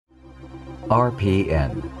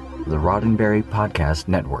RPN, the Roddenberry Podcast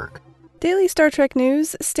Network. Daily Star Trek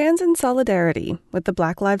News stands in solidarity with the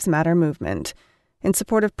Black Lives Matter movement, in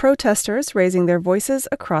support of protesters raising their voices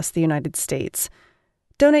across the United States.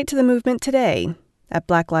 Donate to the movement today at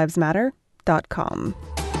blacklivesmatter.com.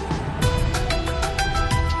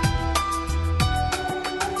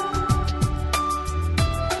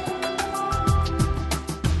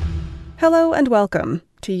 Hello and welcome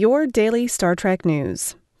to your Daily Star Trek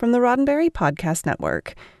News from the Roddenberry Podcast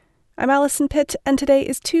Network. I'm Allison Pitt, and today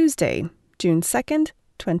is Tuesday, June 2nd,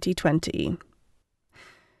 2020.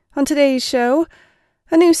 On today's show,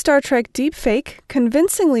 a new Star Trek deepfake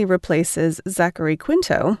convincingly replaces Zachary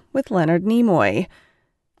Quinto with Leonard Nimoy.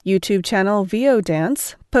 YouTube channel VO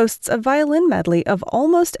Dance posts a violin medley of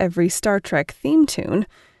almost every Star Trek theme tune.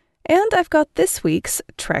 And I've got this week's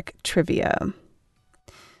Trek trivia.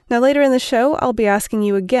 Now, later in the show, I'll be asking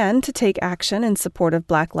you again to take action in support of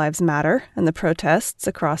Black Lives Matter and the protests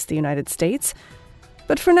across the United States.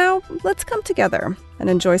 But for now, let's come together and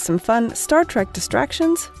enjoy some fun Star Trek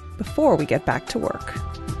distractions before we get back to work.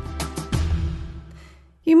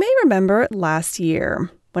 You may remember last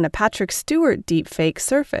year when a Patrick Stewart deepfake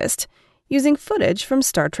surfaced using footage from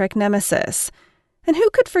Star Trek Nemesis. And who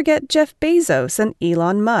could forget Jeff Bezos and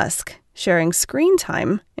Elon Musk sharing screen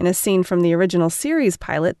time in a scene from the original series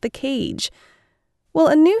pilot, The Cage? Well,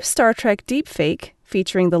 a new Star Trek deepfake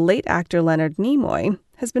featuring the late actor Leonard Nimoy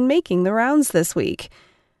has been making the rounds this week.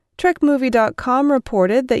 TrekMovie.com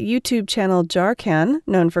reported that YouTube channel Jarkan,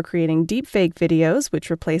 known for creating deepfake videos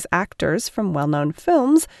which replace actors from well-known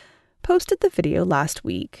films, posted the video last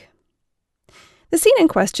week. The scene in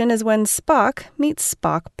question is when Spock meets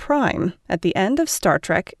Spock Prime at the end of Star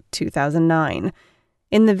Trek 2009.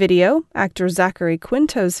 In the video, actor Zachary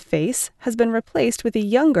Quinto's face has been replaced with a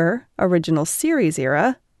younger, original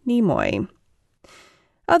series-era Nimoy.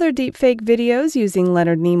 Other deepfake videos using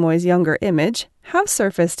Leonard Nimoy's younger image have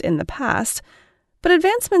surfaced in the past, but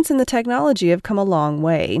advancements in the technology have come a long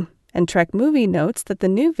way, and Trek Movie notes that the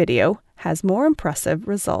new video has more impressive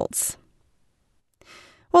results.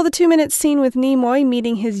 While the 2-minute scene with Nimoy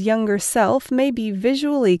meeting his younger self may be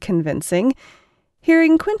visually convincing,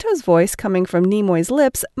 hearing Quinto's voice coming from Nimoy's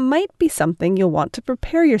lips might be something you'll want to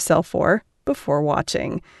prepare yourself for before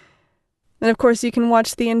watching. And of course, you can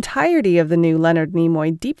watch the entirety of the new Leonard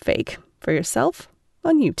Nimoy deepfake for yourself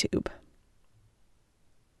on YouTube.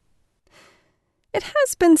 It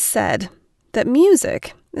has been said that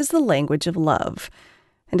music is the language of love.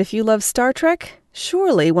 And if you love Star Trek,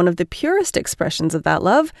 surely one of the purest expressions of that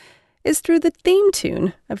love is through the theme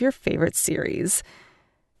tune of your favorite series.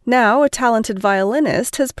 Now, a talented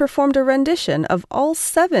violinist has performed a rendition of all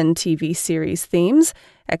 7 TV series themes,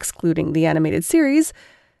 excluding the animated series,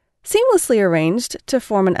 seamlessly arranged to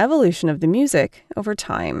form an evolution of the music over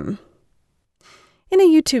time. In a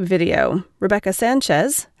YouTube video, Rebecca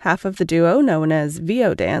Sanchez, half of the duo known as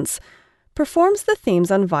VO Dance, performs the themes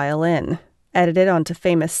on violin, edited onto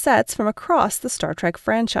famous sets from across the Star Trek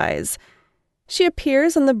franchise. She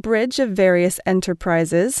appears on the bridge of various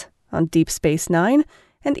Enterprises, on Deep Space Nine,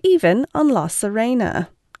 and even on La Sirena,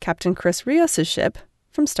 Captain Chris Rios' ship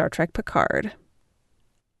from Star Trek Picard.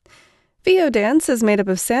 VO Dance is made up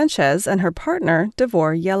of Sanchez and her partner,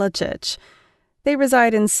 Davor Jelicic. They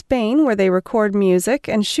reside in Spain, where they record music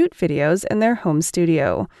and shoot videos in their home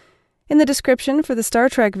studio. In the description for the Star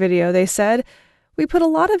Trek video, they said, "We put a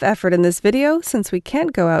lot of effort in this video since we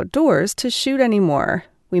can't go outdoors to shoot anymore.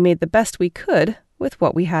 We made the best we could with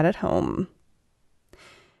what we had at home."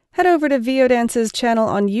 Head over to VO Dance's channel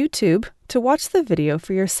on YouTube to watch the video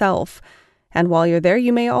for yourself. And while you're there,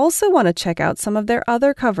 you may also want to check out some of their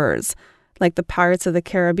other covers, like the Pirates of the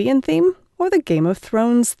Caribbean theme or the Game of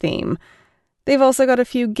Thrones theme. They've also got a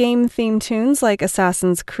few game theme tunes like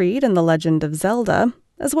Assassin's Creed and The Legend of Zelda,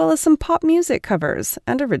 as well as some pop music covers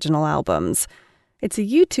and original albums. It's a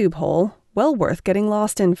YouTube hole well worth getting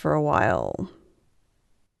lost in for a while.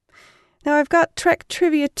 Now, I've got Trek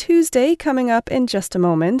Trivia Tuesday coming up in just a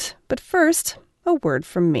moment, but first, a word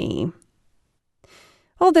from me.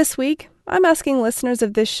 All this week, I'm asking listeners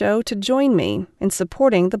of this show to join me in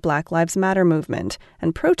supporting the Black Lives Matter movement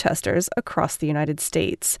and protesters across the United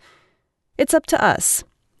States. It's up to us,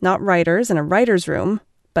 not writers in a writer's room,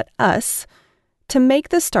 but us, to make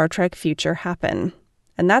the Star Trek future happen.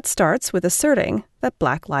 And that starts with asserting that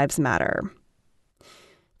Black Lives Matter.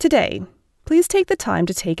 Today, please take the time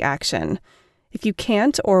to take action. If you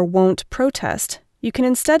can't or won't protest, you can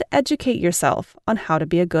instead educate yourself on how to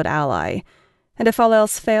be a good ally. And if all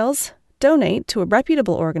else fails, donate to a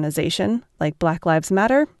reputable organization like Black Lives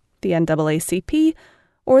Matter, the NAACP,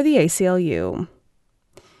 or the ACLU.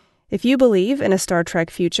 If you believe in a Star Trek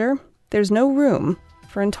future, there's no room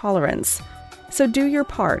for intolerance. So do your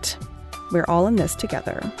part. We're all in this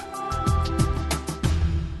together.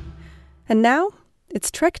 And now,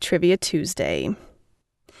 it's Trek Trivia Tuesday.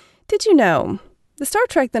 Did you know the Star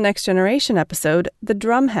Trek The Next Generation episode, The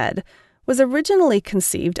Drumhead, was originally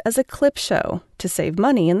conceived as a clip show to save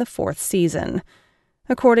money in the 4th season?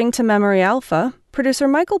 According to Memory Alpha, producer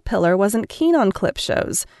Michael Piller wasn't keen on clip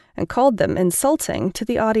shows and called them insulting to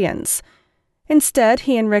the audience. Instead,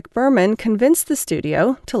 he and Rick Berman convinced the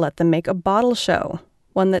studio to let them make a bottle show,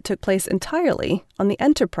 one that took place entirely on the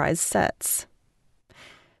Enterprise sets.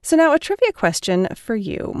 So now a trivia question for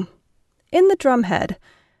you. In The Drumhead,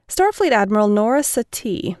 Starfleet Admiral Nora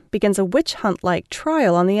Satie begins a witch hunt-like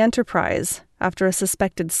trial on the Enterprise after a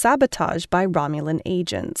suspected sabotage by Romulan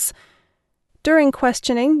agents. During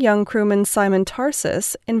questioning, young crewman Simon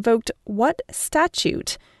Tarsus invoked what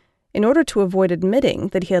statute in order to avoid admitting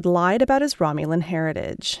that he had lied about his Romulan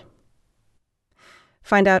heritage?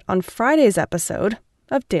 Find out on Friday's episode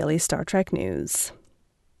of Daily Star Trek News.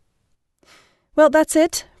 Well, that's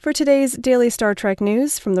it for today's Daily Star Trek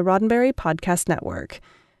News from the Roddenberry Podcast Network.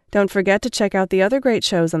 Don't forget to check out the other great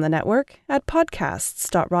shows on the network at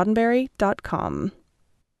podcasts.roddenberry.com.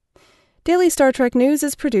 Daily Star Trek News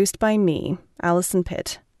is produced by me, Allison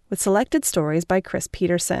Pitt, with selected stories by Chris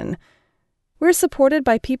Peterson. We're supported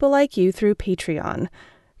by people like you through Patreon.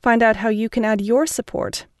 Find out how you can add your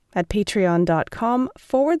support at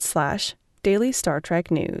patreon.com/Daily Star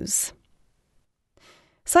Trek News.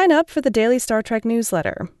 Sign up for the Daily Star Trek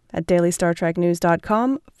newsletter at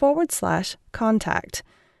dailystartreknews.com/contact.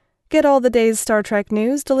 Get all the day's Star Trek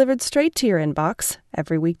news delivered straight to your inbox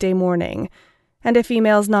every weekday morning. And if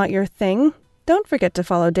email's not your thing, don't forget to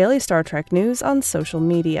follow Daily Star Trek News on social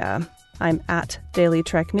media. I'm at Daily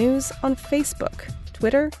Trek News on Facebook,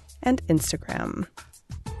 Twitter, and Instagram.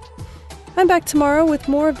 I'm back tomorrow with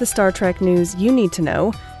more of the Star Trek news you need to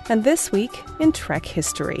know, and this week in Trek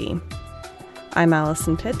history. I'm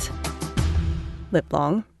Allison Pitt. Live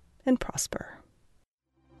long and prosper.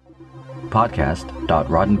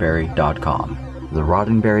 Podcast.roddenberry.com, the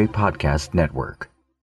Roddenberry Podcast Network.